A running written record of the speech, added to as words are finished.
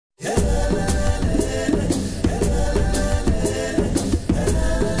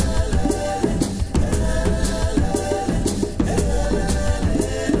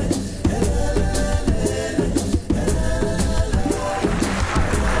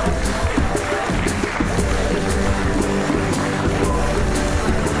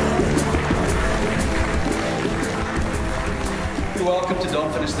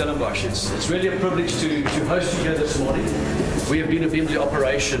Stellenbosch. It's really a privilege to host you here this morning. We have been a BMW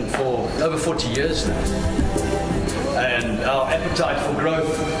operation for over 40 years now. And our appetite for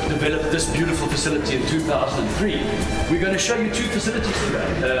growth developed this beautiful facility in 2003. We're going to show you two facilities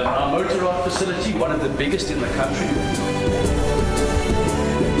today. Our motor rod facility, one of the biggest in the country.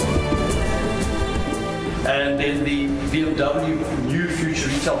 And then the BMW new future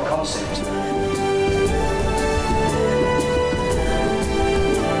retail concept.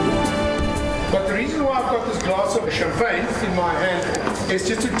 But the reason why I've got this glass of champagne in my hand is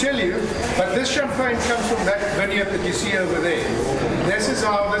just to tell you that this champagne comes from that vineyard that you see over there. This is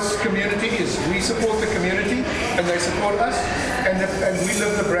how this community is. We support the community and they support us, and we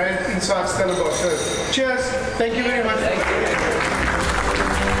live the brand inside Stellenbosch. So cheers. Thank you very much. Thank you.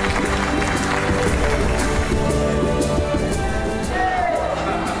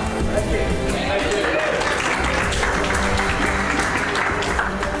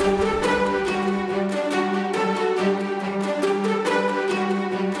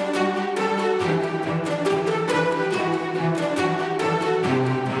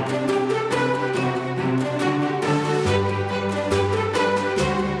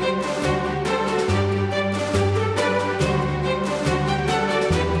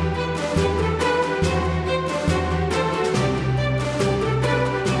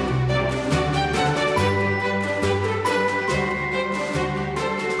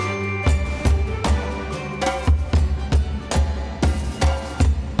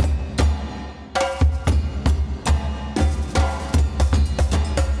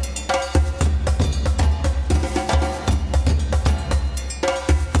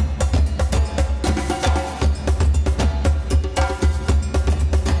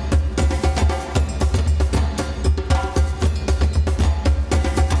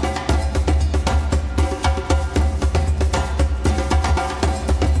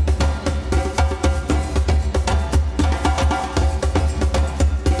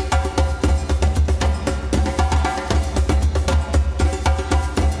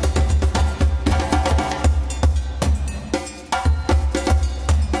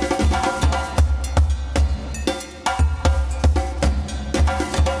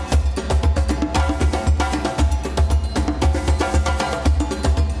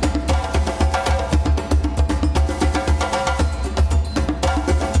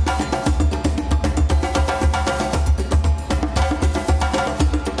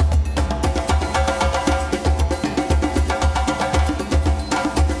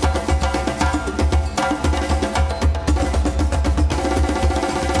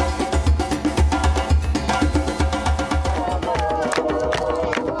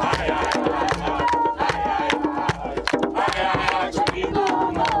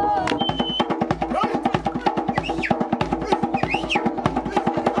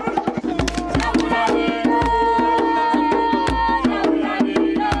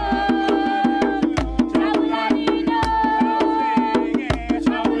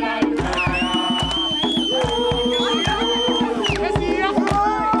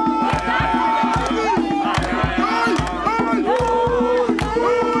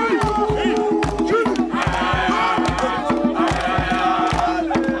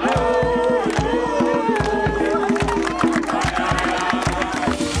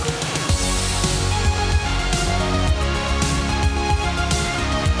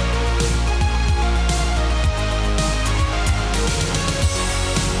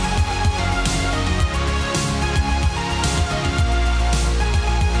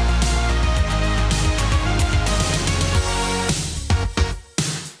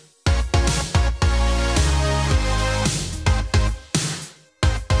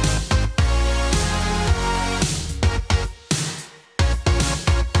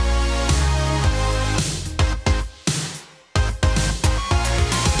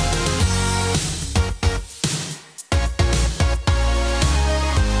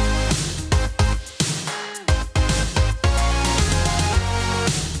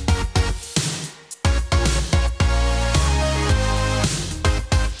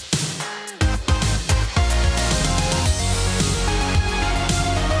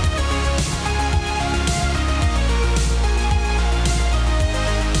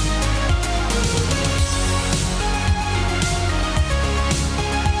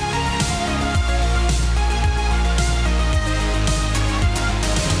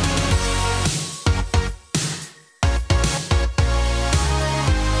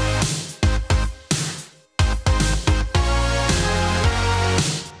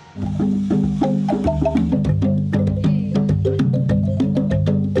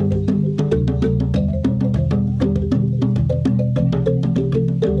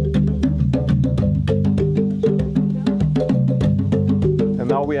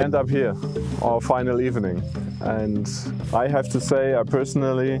 now we end up here, our final evening. And I have to say, I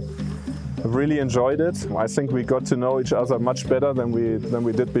personally really enjoyed it. I think we got to know each other much better than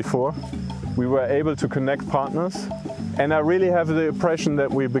we did before. We were able to connect partners. And I really have the impression that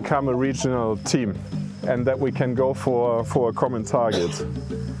we become a regional team and that we can go for a common target.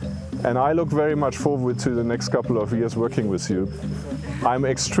 And I look very much forward to the next couple of years working with you. I'm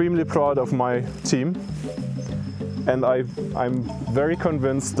extremely proud of my team. And I'm very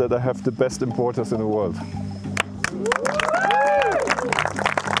convinced that I have the best importers in the world.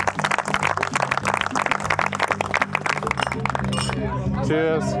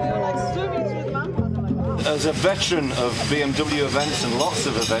 Cheers. As a veteran of BMW events and lots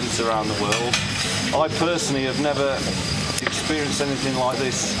of events around the world, I personally have never experienced anything like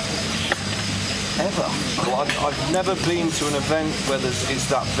this ever. I've never been to an event where it's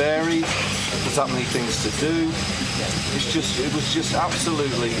that varied, there's that many things to do. It was just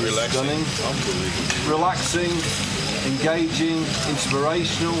absolutely stunning, relaxing, engaging,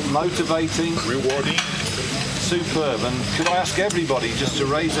 inspirational, motivating, rewarding. Superb. And could I ask everybody just to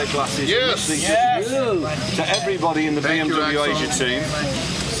raise their glasses? Yes. To everybody in the BMW Asia team.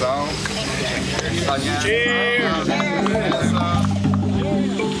 So, cheers.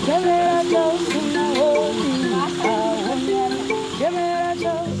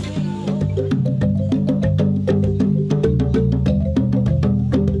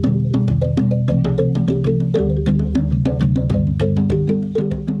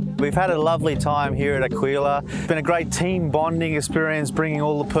 We've had a lovely time here at Aquila. It's been a great team bonding experience, bringing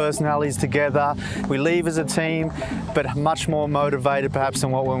all the personalities together. We leave as a team, but much more motivated perhaps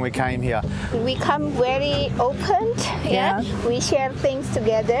than when we came here. We come very open, yeah. We share things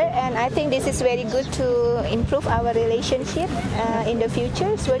together, and I think this is very good to improve our relationship in the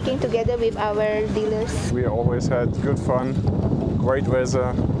future, working together with our dealers. We always had good fun, great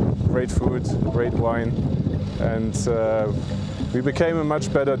weather, great food, great wine, and we became a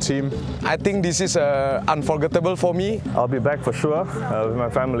much better team. I think this is unforgettable for me. I'll be back for sure with my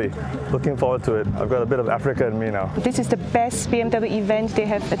family. Looking forward to it. I've got a bit of Africa in me now. This is the best BMW event they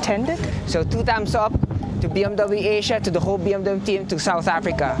have attended. So 2 thumbs up to BMW Asia, to the whole BMW team, to South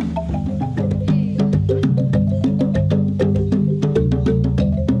Africa.